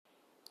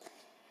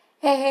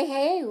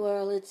Hey,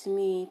 world, it's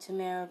me,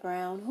 Tamara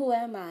Brown. Who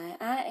am I?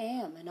 I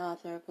am an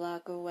author,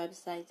 blogger,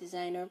 website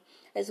designer,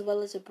 as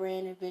well as a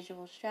brand and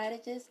visual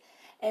strategist,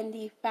 and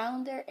the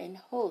founder and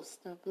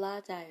host of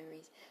Blah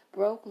Diaries.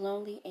 Broke,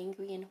 lonely,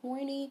 angry, and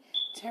horny,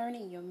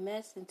 turning your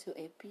mess into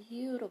a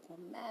beautiful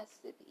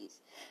masterpiece.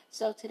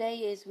 So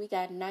we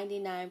got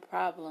 99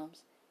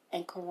 problems,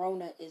 and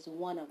Corona is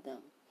one of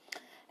them.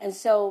 And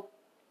so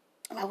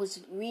I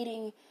was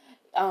reading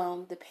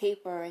the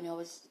paper, and I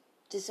was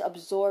just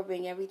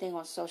absorbing everything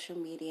on social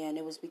media, and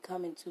it was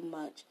becoming too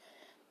much.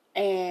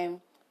 And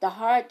the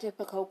hard,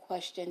 difficult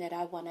question that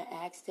I want to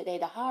ask today,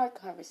 the hard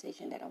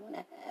conversation that I want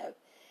to have,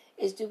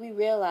 is do we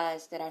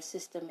realize that our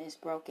system is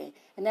broken?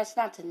 And that's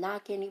not to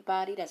knock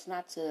anybody, that's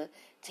not to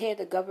tear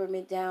the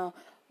government down,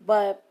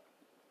 but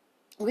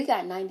we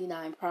got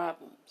 99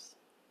 problems.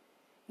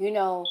 You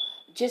know,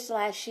 just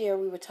last year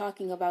we were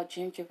talking about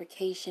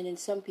gentrification, and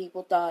some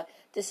people thought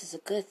this is a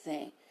good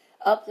thing.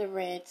 Up the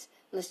rents,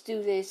 let's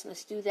do this,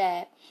 let's do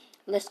that,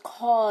 let's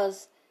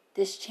cause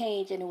this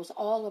change, and it was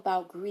all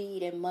about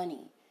greed and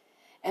money.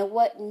 And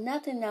what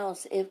nothing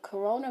else, if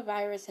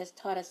coronavirus has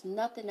taught us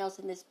nothing else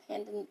in this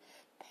pandemic,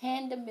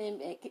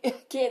 I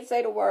can't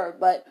say the word,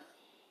 but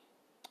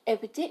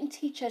if it didn't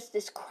teach us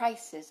this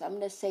crisis, I'm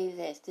going to say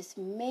this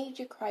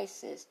major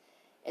crisis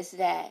is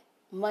that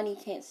money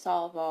can't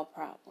solve all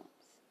problems.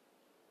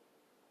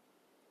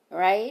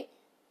 Right?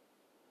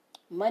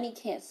 Money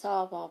can't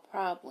solve all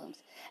problems.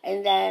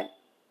 And that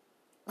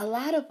a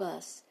lot of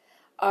us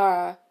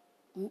are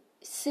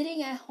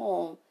sitting at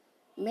home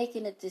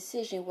making a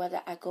decision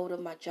whether I go to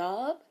my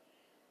job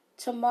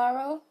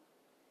tomorrow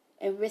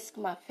and risk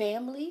my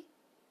family,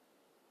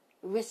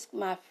 risk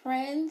my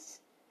friends,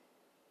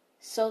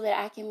 so that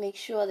I can make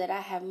sure that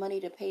I have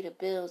money to pay the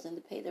bills and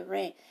to pay the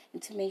rent,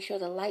 and to make sure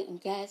the light and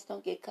gas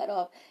don't get cut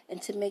off,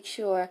 and to make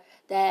sure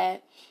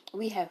that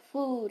we have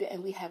food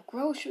and we have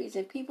groceries.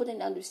 And people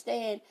didn't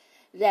understand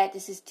that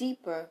this is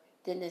deeper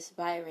than this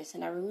virus.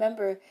 And I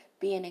remember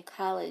being in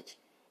college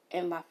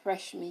in my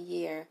freshman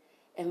year,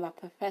 and my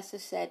professor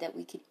said that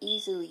we could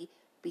easily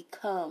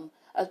become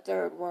a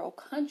third world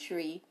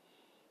country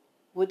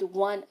with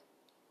one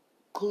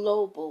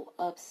global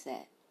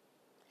upset.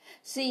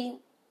 See,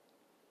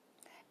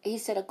 he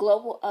said a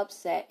global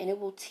upset, and it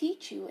will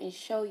teach you and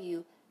show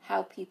you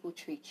how people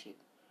treat you.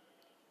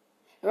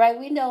 Right?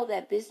 We know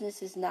that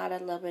business is not a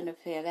love and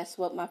affair. That's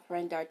what my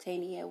friend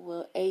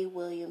D'Artagnan A.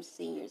 Williams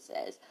Sr.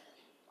 says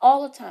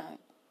all the time.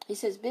 He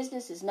says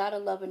business is not a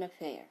love and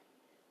affair.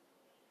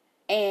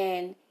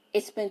 And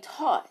it's been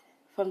taught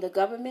from the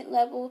government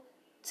level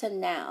to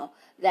now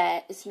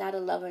that it's not a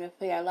love and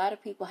affair. A lot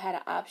of people had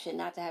an option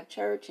not to have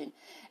church,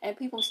 and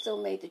people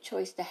still made the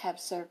choice to have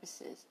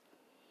services.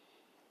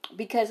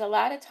 Because a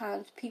lot of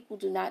times people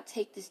do not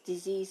take this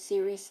disease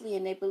seriously,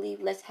 and they believe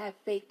let's have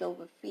faith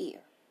over fear.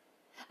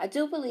 I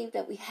do believe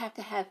that we have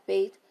to have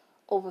faith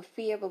over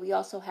fear, but we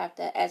also have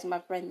to, as my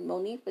friend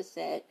Monifa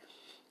said,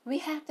 we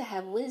have to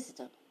have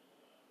wisdom,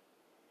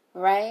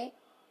 right?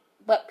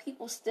 But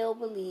people still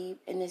believe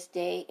in this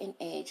day and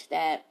age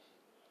that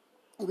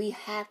we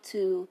have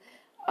to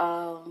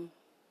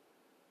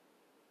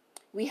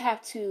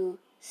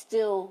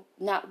still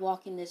not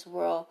walk in this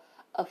world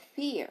of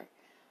fear.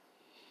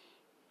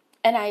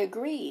 And I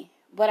agree,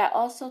 but I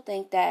also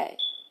think that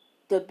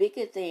the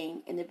bigger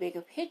thing in the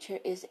bigger picture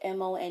is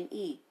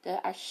MONE,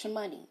 our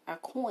shmoney, our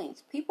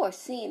coins. People are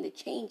seeing the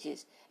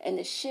changes and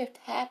the shift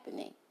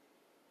happening.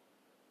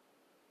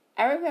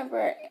 I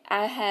remember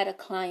I had a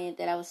client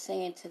that I was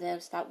saying to them,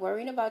 stop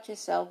worrying about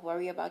yourself,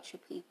 worry about your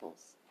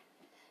peoples.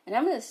 And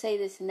I'm going to say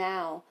this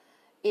now,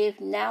 if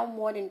now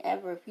more than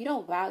ever, if you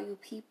don't value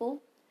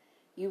people,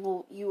 you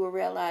will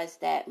realize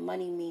that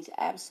money means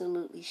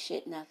absolutely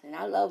shit nothing.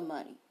 I love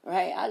money,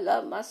 right? I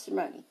love my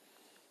money.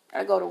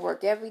 I go to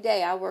work every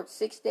day. I work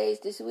 6 days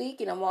this week,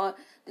 and I'm on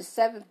the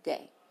 7th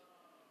day.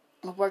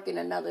 I'm working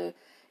another,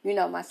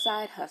 my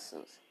side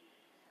hustles.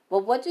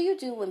 But what do you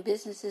do when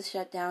businesses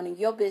shut down and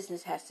your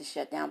business has to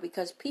shut down?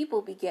 Because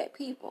people beget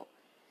people.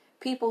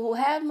 People who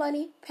have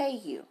money pay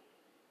you.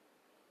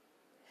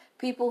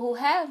 People who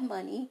have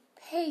money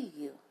pay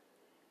you.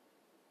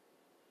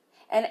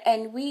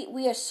 And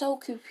we are so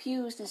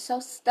confused and so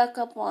stuck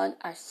up on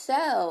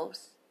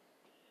ourselves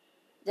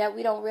that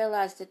we don't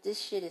realize that this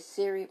shit is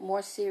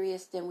more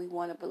serious than we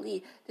want to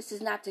believe. This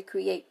is not to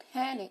create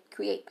panic,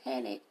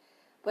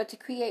 but to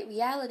create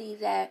reality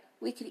that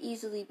we could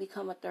easily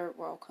become a third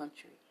world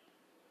country.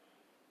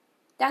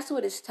 That's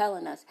what it's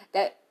telling us.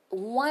 That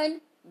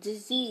one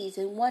disease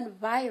and one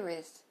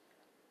virus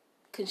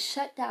can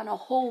shut down a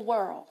whole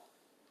world.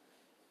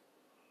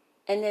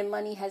 And then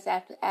money has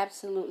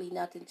absolutely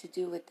nothing to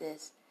do with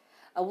this.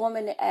 A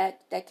woman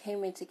that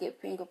came in to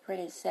get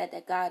fingerprinted said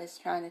that God is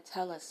trying to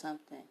tell us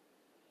something.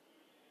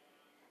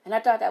 And I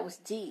thought that was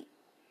deep.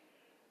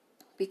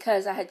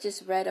 Because I had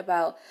just read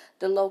about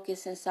the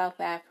locusts in South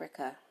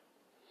Africa.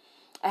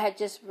 I had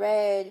just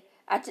read,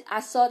 I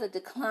saw the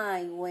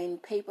decline when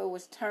paper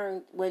was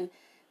turned, when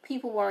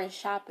people weren't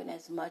shopping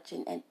as much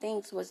and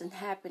things wasn't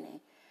happening.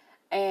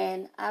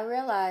 And I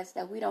realized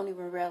that we don't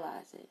even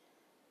realize it.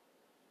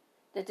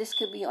 that this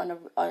could be on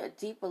a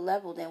deeper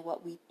level than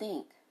what we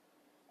think.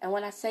 And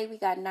when I say we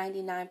got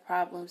 99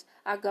 problems,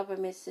 our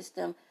government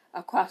system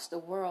across the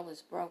world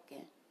is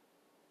broken.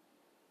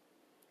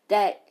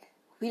 That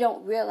we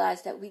don't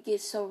realize that we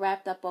get so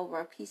wrapped up over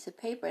a piece of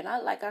paper. And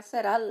like I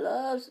said, I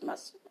love my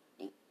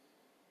money.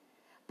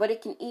 But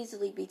it can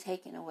easily be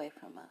taken away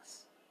from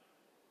us.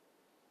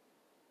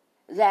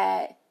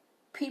 That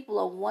people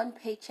are one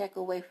paycheck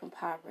away from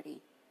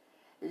poverty.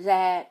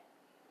 That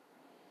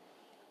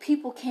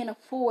people can't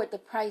afford the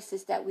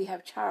prices that we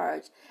have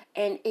charged.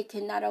 And it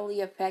can not only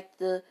affect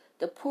the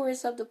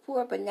poorest of the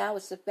poor, but now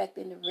it's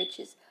affecting the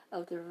richest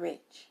of the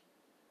rich.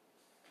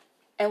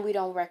 And we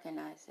don't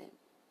recognize it.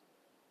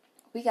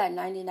 We got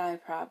 99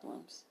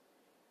 problems.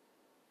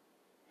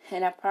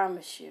 And I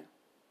promise you,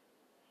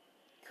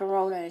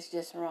 Corona is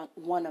just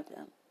one of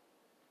them.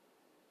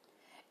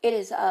 It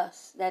is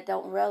us that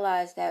don't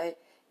realize that,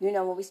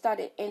 when we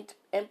started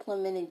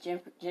implementing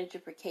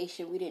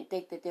gentrification, we didn't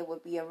think that there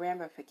would be a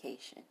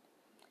ramification.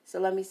 So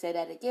let me say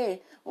that again.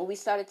 When we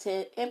started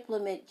to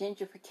implement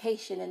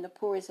gentrification in the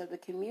poorest of the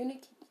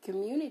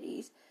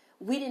communities,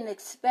 we didn't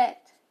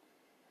expect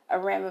a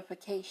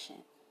ramification.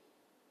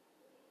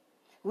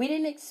 We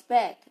didn't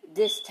expect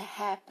this to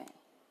happen.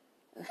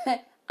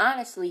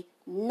 Honestly,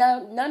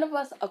 none of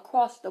us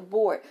across the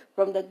board,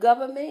 from the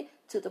government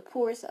to the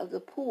poorest of the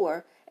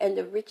poor and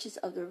the richest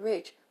of the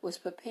rich, was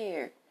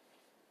prepared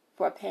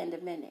for a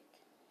pandemic.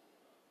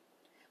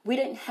 We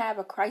didn't have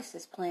a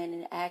crisis plan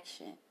in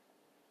action.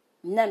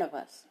 None of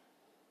us.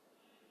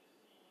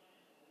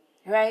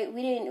 Right?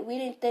 We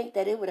didn't think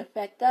that it would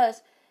affect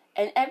us.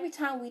 And every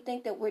time we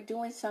think that we're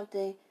doing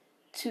something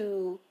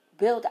to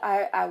build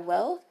our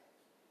wealth,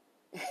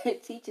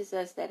 it teaches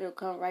us that it'll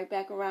come right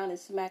back around and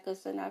smack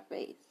us in our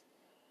face.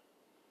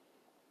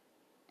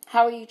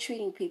 How are you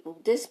treating people?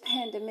 This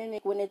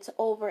pandemic, when it's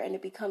over and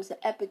it becomes an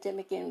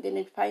epidemic and then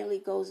it finally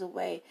goes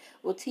away,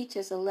 will teach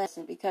us a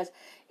lesson. Because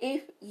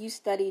if you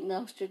study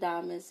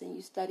Nostradamus and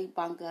you study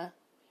Banga,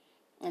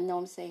 I know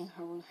I'm saying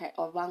Harun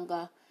or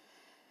Banga,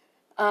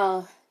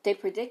 they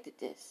predicted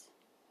this.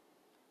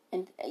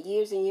 And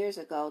years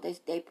ago,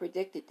 they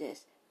predicted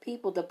this.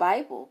 The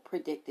Bible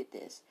predicted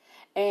this.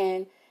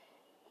 And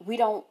we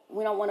don't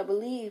want to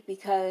believe,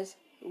 because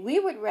we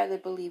would rather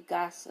believe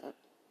gossip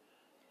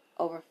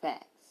over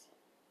facts.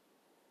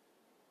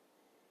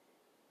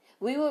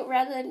 We would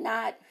rather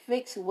not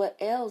fix what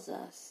ails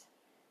us.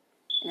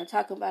 And I'm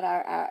talking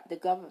about the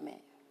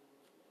government.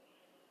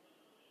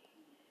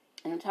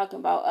 And I'm talking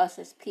about us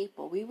as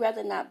people. We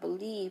rather not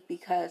believe,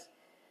 because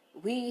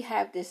we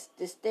have this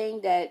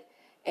thing that,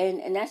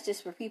 and that's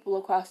just for people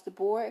across the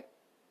board.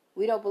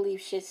 We don't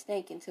believe shit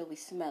stink until we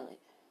smell it.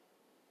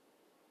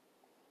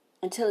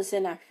 Until it's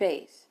in our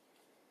face.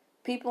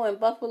 People in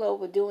Buffalo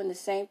were doing the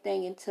same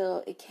thing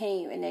until it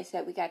came and they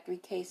said we got 3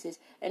 cases.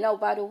 And oh,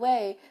 by the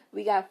way,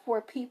 we got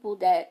 4 people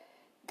that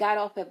got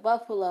off at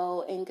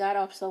Buffalo and got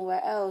off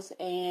somewhere else,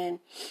 and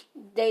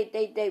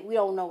they we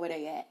don't know where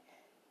they at.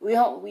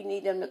 We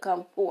need them to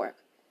come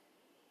forth.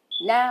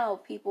 Now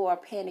people are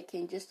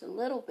panicking just a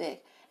little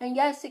bit. And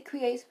yes, it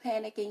creates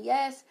panic, and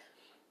yes,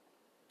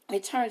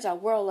 it turns our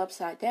world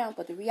upside down,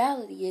 but the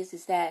reality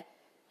is that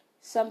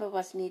some of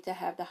us need to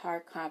have the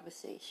hard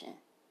conversation.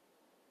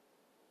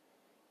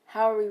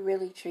 How are we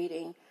really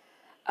treating?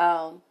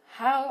 How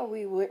are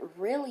we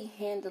really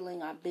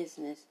handling our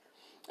business?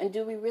 And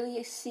do we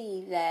really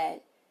see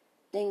that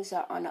things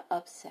are on the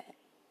upset?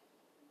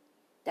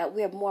 That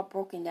we're more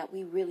broken than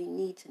we really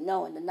need to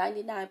know. And the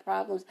 99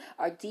 problems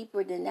are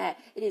deeper than that.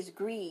 It is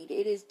greed.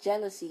 It is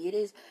jealousy.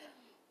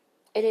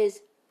 It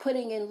is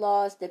putting in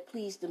laws that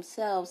please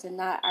themselves and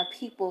not our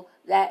people.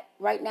 That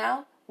right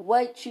now,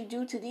 what you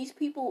do to these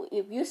people,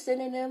 if you're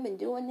sending them and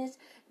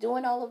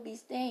doing all of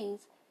these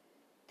things,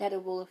 that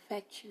it will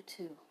affect you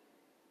too.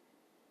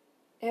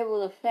 It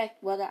will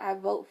affect whether I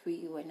vote for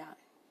you or not.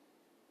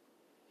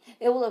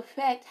 It will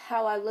affect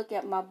how I look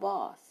at my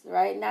boss,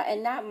 right?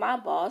 Not my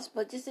boss,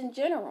 but just in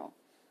general.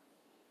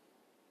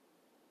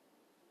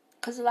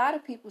 Because a lot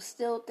of people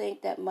still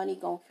think that money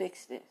gonna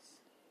fix this.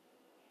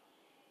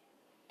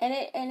 And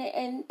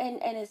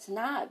it's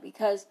not,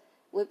 because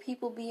with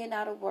people being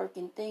out of work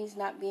and things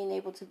not being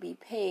able to be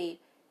paid,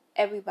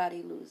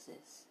 everybody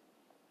loses.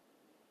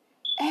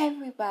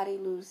 Everybody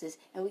loses.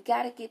 And we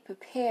got to get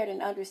prepared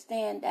and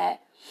understand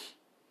that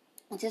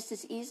just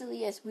as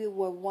easily as we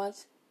were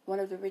once one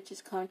of the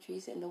richest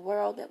countries in the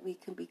world, that we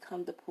can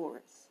become the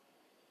poorest.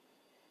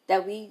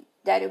 That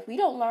if we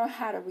don't learn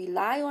how to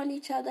rely on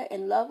each other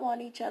and love on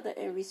each other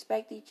and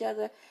respect each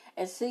other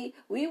and see,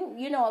 a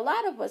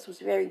lot of us was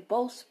very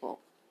boastful.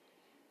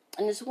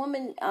 And this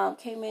woman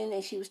came in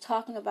and she was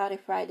talking about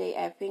it Friday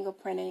at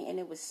fingerprinting, and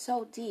it was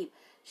so deep.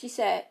 She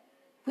said,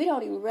 we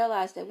don't even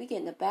realize that we're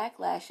getting the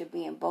backlash of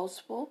being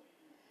boastful.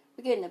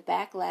 We're getting the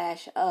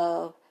backlash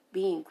of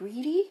being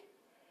greedy.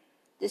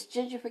 This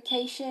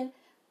gentrification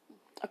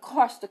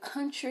across the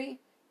country,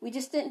 we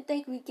just didn't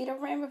think we'd get a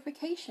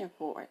ramification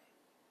for it.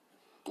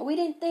 We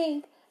didn't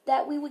think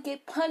that we would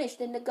get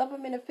punished and the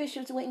government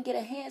officials wouldn't get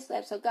a hand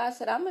slap. So God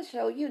said, I'm going to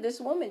show you.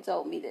 This woman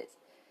told me this.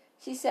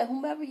 She said,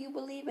 whomever you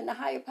believe in, the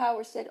higher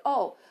power said,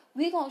 oh,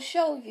 we're going to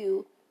show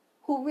you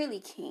who really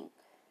king,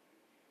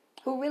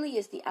 who really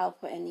is the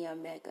Alpha and the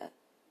Omega.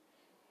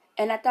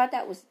 And I thought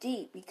that was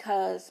deep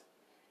because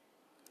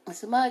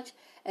as much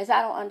as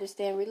I don't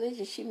understand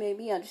religion, she made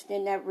me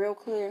understand that real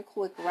clear and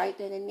quick right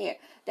then and there.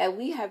 That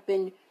we have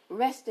been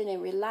resting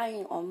and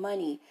relying on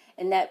money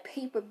and that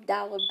paper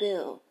dollar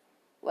bill,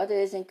 whether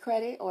it's in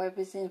credit or if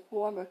it's in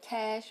form of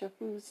cash or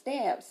food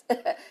stamps.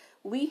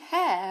 we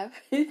have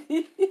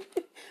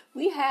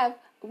we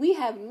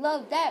have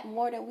loved that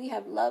more than we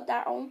have loved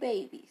our own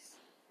babies.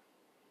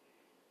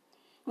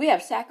 We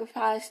have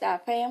sacrificed our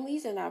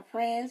families and our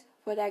friends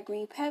for that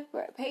green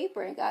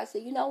paper, and God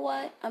said, you know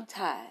what? I'm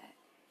tired.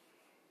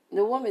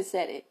 The woman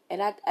said it,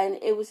 and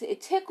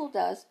it tickled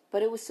us,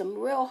 but it was some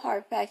real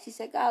hard facts. She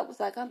said, God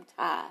was like, I'm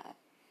tired.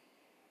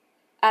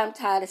 I'm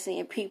tired of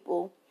seeing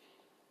people.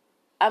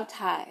 I'm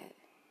tired.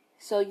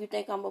 So you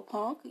think I'm a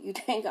punk? You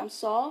think I'm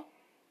soft?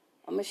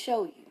 I'm going to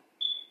show you.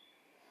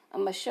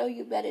 I'm going to show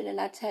you better than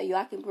I tell you.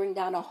 I can bring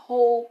down a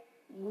whole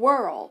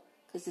world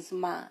because it's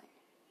mine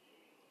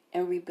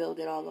and rebuild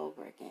it all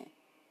over again.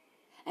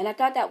 And I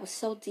thought that was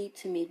so deep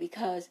to me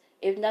because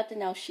if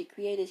nothing else, she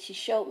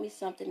showed me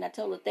something. I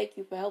told her, thank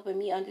you for helping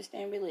me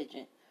understand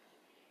religion.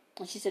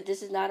 And she said,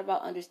 this is not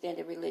about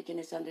understanding religion,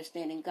 it's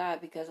understanding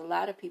God, because a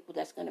lot of people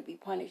that's going to be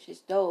punished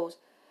is those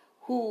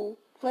who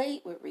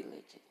played with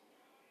religion.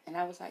 And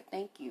I was like,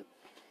 thank you.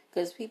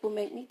 Because people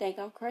make me think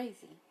I'm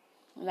crazy.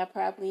 And I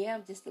probably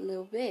am just a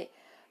little bit.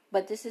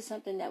 But this is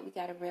something that we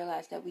got to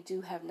realize, that we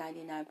do have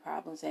 99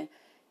 problems. And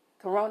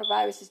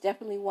coronavirus is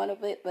definitely one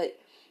of it, but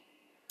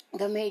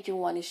the major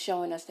one is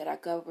showing us that our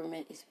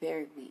government is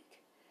very weak,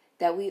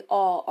 that we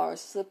all are a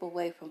slip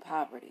away from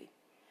poverty,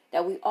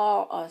 that we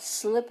all are a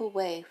slip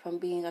away from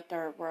being a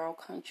third world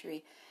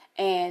country,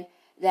 and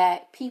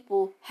that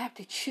people have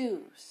to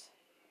choose.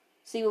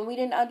 See, when we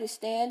didn't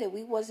understand that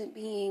we wasn't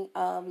being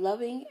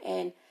loving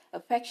and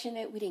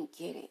affectionate, we didn't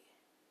get it.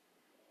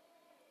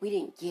 We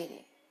didn't get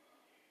it.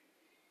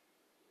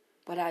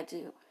 But I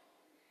do.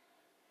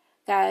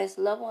 Guys,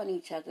 love on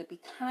each other. Be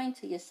kind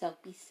to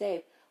yourself. Be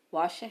safe.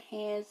 Wash your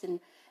hands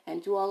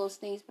and do all those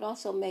things. But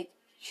also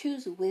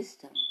choose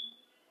wisdom.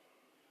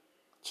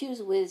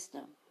 Choose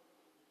wisdom.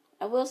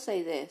 I will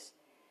say this.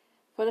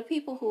 For the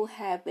people who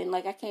have been,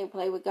 like, I can't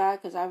play with God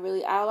because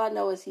all I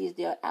know is He's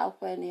the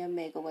Alpha and the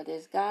Omega. Whether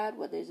it's God,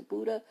 whether it's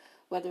Buddha,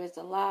 whether it's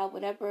Allah,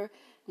 whatever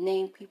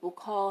name people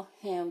call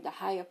Him, the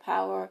higher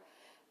power,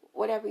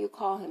 whatever you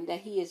call Him,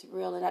 that He is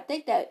real. And I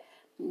think that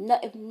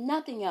if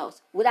nothing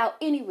else, without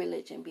any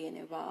religion being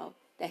involved,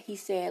 that He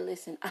said,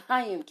 listen,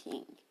 I am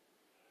king.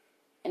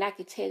 And I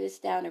can tear this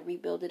down and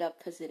rebuild it up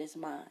because it is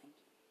mine.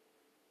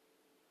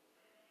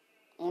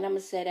 And I'm going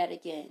to say that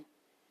again.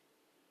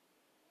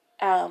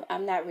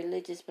 I'm not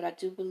religious, but I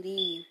do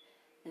believe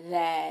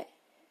that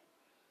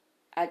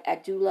I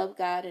do love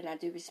God and I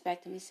do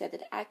respect Him. He said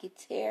that I could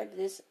tear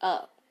this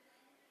up.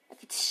 I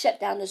could shut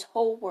down this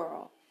whole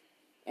world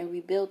and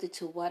rebuild it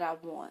to what I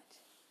want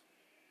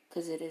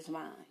because it is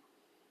mine.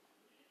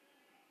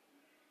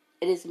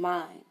 It is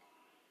mine.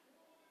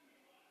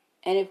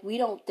 And if we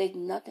don't think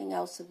nothing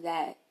else of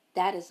that,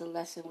 that is a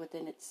lesson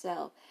within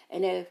itself.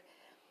 And if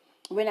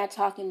we're not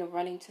talking to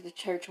running to the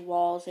church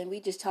walls, and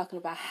we're just talking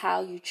about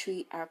how you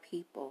treat our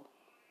people.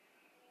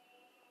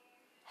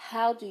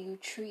 How do you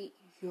treat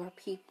your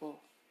people?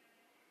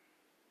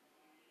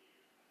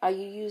 Are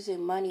you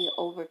using money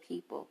over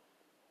people?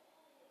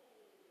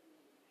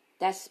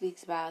 That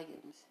speaks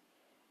volumes.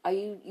 Are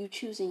you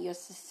choosing your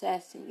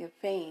success and your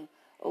fame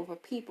over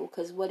people?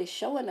 Because what it's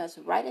showing us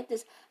right at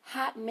this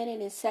hot minute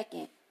and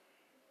second,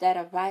 that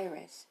a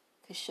virus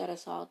could shut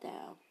us all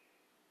down.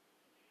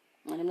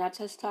 And I'm not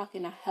just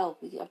talking about health.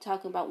 I'm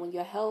talking about when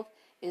your health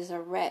is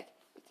a wreck,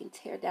 it can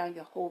tear down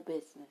your whole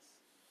business.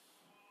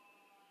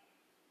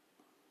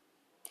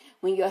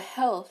 When your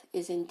health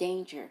is in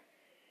danger,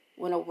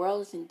 when a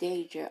world is in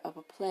danger of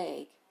a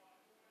plague,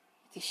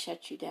 it can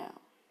shut you down.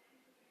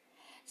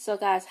 So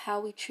guys,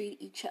 how we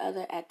treat each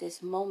other at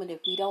this moment,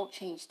 if we don't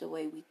change the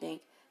way we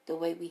think, the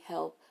way we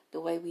help, the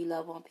way we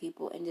love on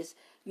people, and just,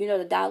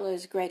 the dollar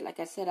is great.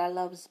 Like I said, I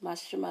love my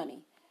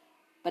money,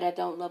 but I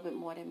don't love it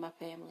more than my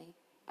family.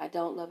 I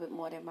don't love it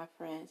more than my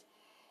friends.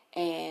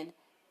 And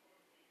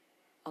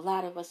a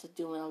lot of us are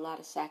doing a lot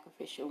of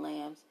sacrificial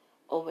lambs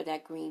over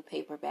that green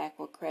paperback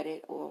or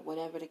credit or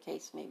whatever the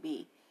case may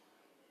be.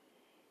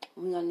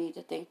 We're going to need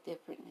to think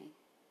differently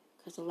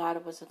because a lot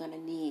of us are going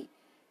to need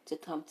to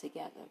come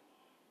together.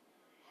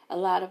 A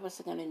lot of us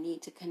are going to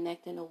need to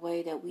connect in a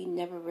way that we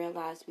never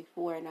realized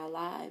before in our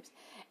lives.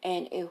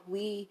 And if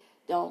we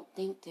don't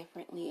think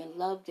differently and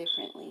love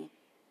differently,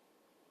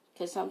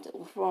 because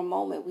for a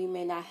moment we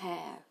may not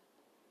have.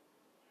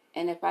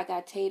 And if I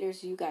got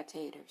taters, you got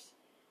taters.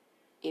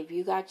 If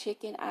you got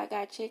chicken, I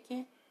got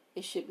chicken.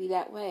 It should be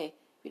that way.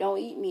 If you don't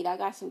eat meat, I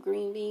got some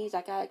green beans.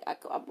 I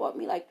bought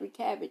me like 3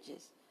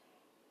 cabbages.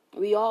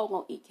 We all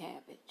won't eat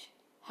cabbage.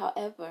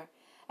 However,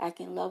 I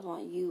can love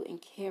on you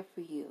and care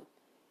for you.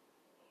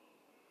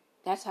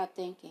 That's our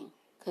thinking.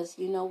 Because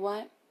you know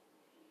what?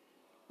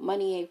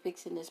 money ain't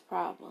fixing this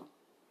problem.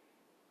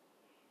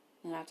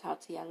 And I'll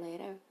talk to y'all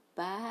later.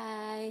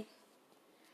 Bye.